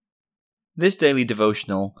This daily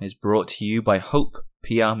devotional is brought to you by Hope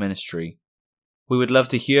PR Ministry. We would love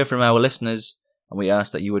to hear from our listeners, and we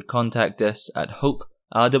ask that you would contact us at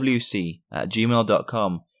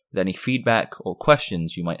hoperwc@gmail.com with any feedback or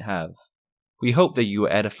questions you might have. We hope that you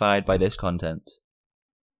are edified by this content.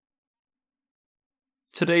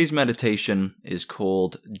 Today's meditation is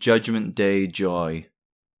called Judgment Day Joy.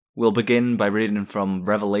 We'll begin by reading from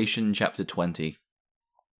Revelation chapter 20.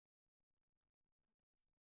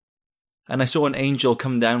 And I saw an angel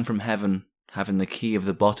come down from heaven, having the key of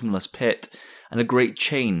the bottomless pit, and a great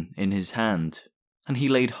chain in his hand. And he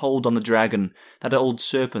laid hold on the dragon, that old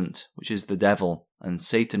serpent, which is the devil and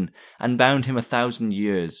Satan, and bound him 1,000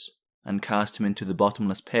 years, and cast him into the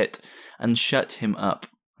bottomless pit, and shut him up,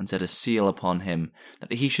 and set a seal upon him,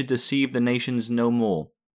 that he should deceive the nations no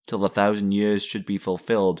more, till the 1,000 years should be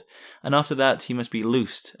fulfilled, and after that he must be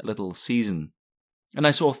loosed a little season. And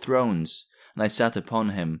I saw thrones, and I sat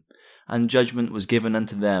upon him, and judgment was given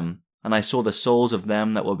unto them, and I saw the souls of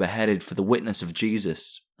them that were beheaded for the witness of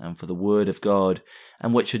Jesus, and for the word of God,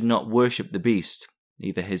 and which had not worshipped the beast,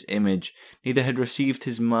 neither his image, neither had received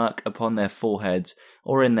his mark upon their foreheads,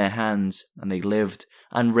 or in their hands, and they lived,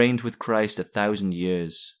 and reigned with Christ 1,000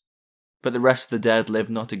 years. But the rest of the dead lived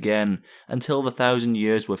not again, until the 1,000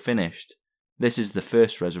 years were finished. This is the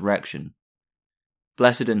first resurrection.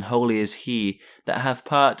 Blessed and holy is he that hath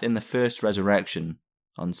part in the first resurrection.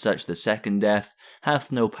 On such the second death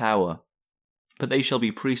hath no power. But they shall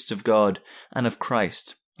be priests of God and of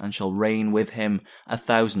Christ, and shall reign with him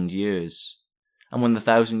 1,000 years. And when the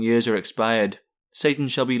 1,000 years are expired, Satan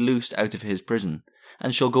shall be loosed out of his prison,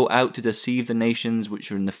 and shall go out to deceive the nations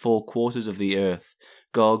which are in the four quarters of the earth,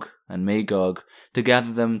 Gog and Magog, to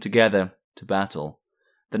gather them together to battle,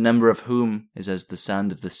 the number of whom is as the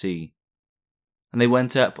sand of the sea. And they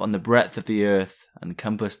went up on the breadth of the earth, and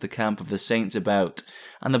compassed the camp of the saints about,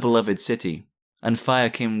 and the beloved city. And fire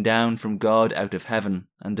came down from God out of heaven,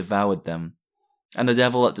 and devoured them. And the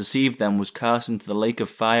devil that deceived them was cast into the lake of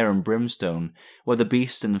fire and brimstone, where the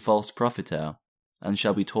beast and false prophet are, and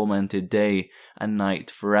shall be tormented day and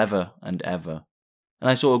night forever and ever. And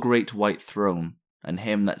I saw a great white throne, and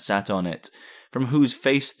him that sat on it, from whose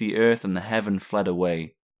face the earth and the heaven fled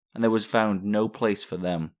away, and there was found no place for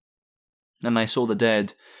them. And I saw the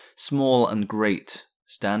dead, small and great,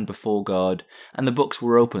 stand before God, and the books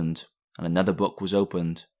were opened, and another book was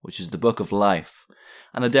opened, which is the book of life.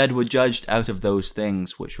 And the dead were judged out of those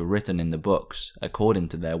things which were written in the books, according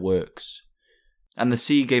to their works. And the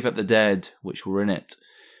sea gave up the dead which were in it,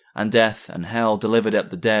 and death and hell delivered up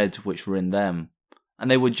the dead which were in them. And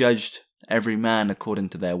they were judged, every man according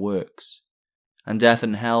to their works. And death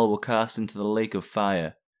and hell were cast into the lake of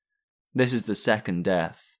fire. This is the second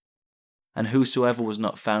death. And whosoever was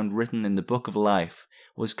not found written in the book of life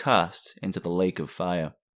was cast into the lake of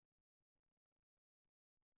fire.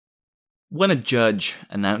 When a judge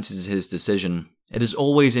announces his decision, it is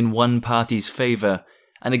always in one party's favour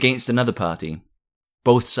and against another party.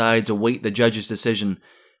 Both sides await the judge's decision,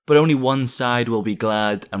 but only one side will be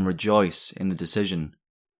glad and rejoice in the decision.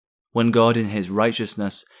 When God in his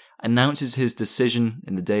righteousness announces his decision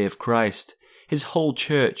in the day of Christ, his whole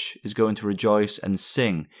church is going to rejoice and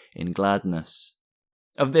sing in gladness.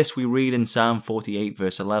 Of this we read in Psalm 48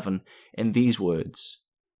 verse 11 in these words,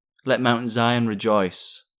 Let Mount Zion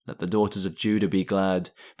rejoice, let the daughters of Judah be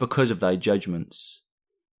glad, because of thy judgments.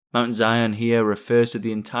 Mount Zion here refers to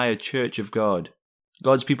the entire church of God,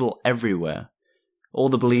 God's people everywhere. All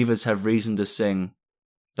the believers have reason to sing,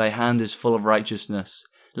 Thy hand is full of righteousness,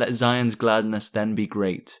 let Zion's gladness then be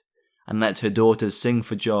great, and let her daughters sing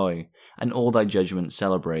for joy, and all thy judgments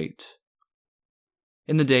celebrate.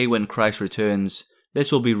 In the day when Christ returns,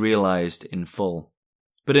 this will be realized in full.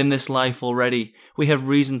 But in this life already, we have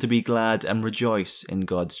reason to be glad and rejoice in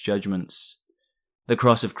God's judgments. The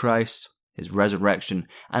cross of Christ, his resurrection,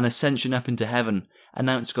 and ascension up into heaven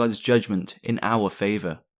announce God's judgment in our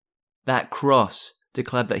favour. That cross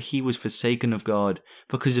declared that he was forsaken of God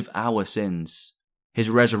because of our sins.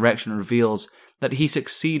 His resurrection reveals that he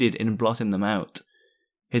succeeded in blotting them out.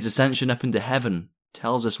 His ascension up into heaven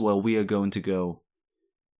tells us where we are going to go.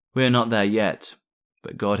 We are not there yet,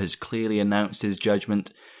 but God has clearly announced his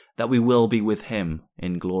judgment that we will be with him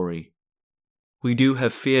in glory. We do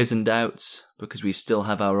have fears and doubts because we still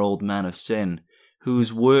have our old man of sin,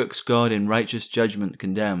 whose works God in righteous judgment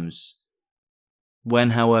condemns.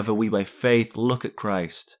 When, however, we by faith look at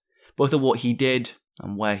Christ, both at what he did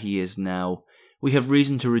and where he is now, we have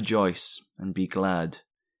reason to rejoice and be glad.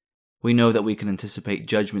 We know that we can anticipate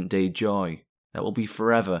Judgment Day joy that will be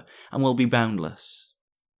forever and will be boundless.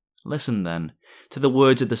 Listen, then, to the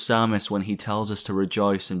words of the psalmist when he tells us to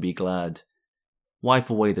rejoice and be glad.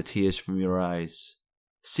 Wipe away the tears from your eyes.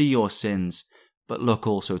 See your sins, but look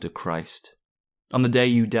also to Christ. On the day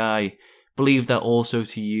you die, believe that also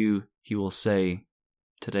to you he will say,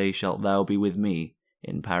 "Today shalt thou be with me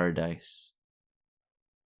in paradise."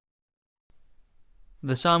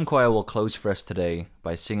 The Psalm Choir will close for us today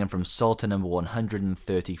by singing from Psalter number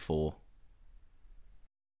 134.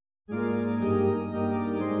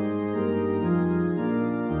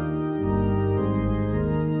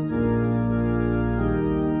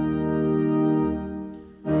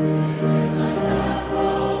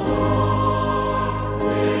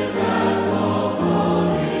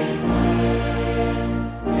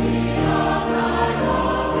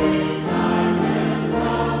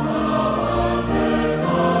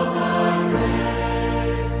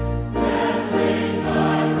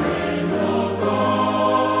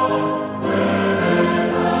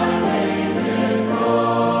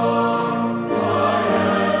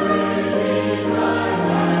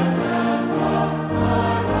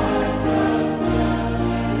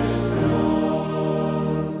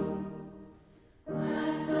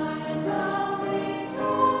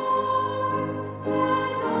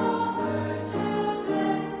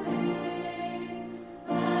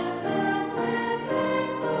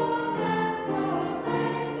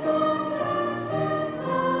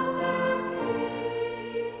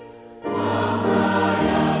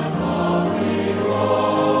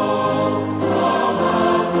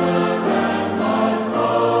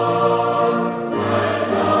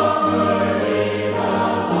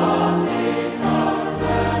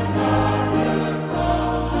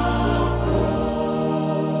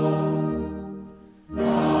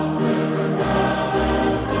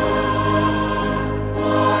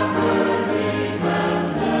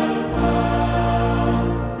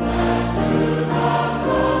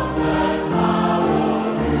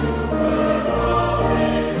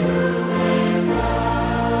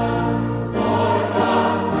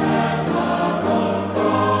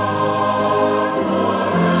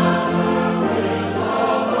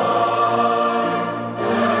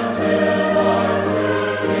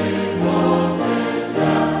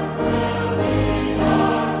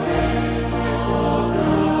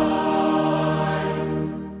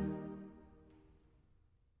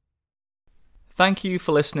 Thank you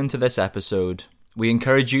for listening to this episode. We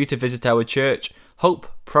encourage you to visit our church, Hope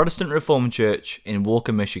Protestant Reformed Church in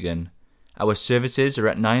Walker, Michigan. Our services are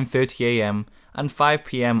at 9:30 a.m. and 5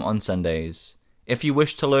 p.m. on Sundays. If you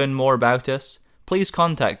wish to learn more about us, please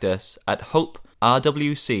contact us at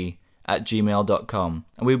hoperwc@gmail.com,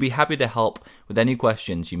 and we'll be happy to help with any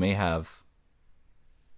questions you may have.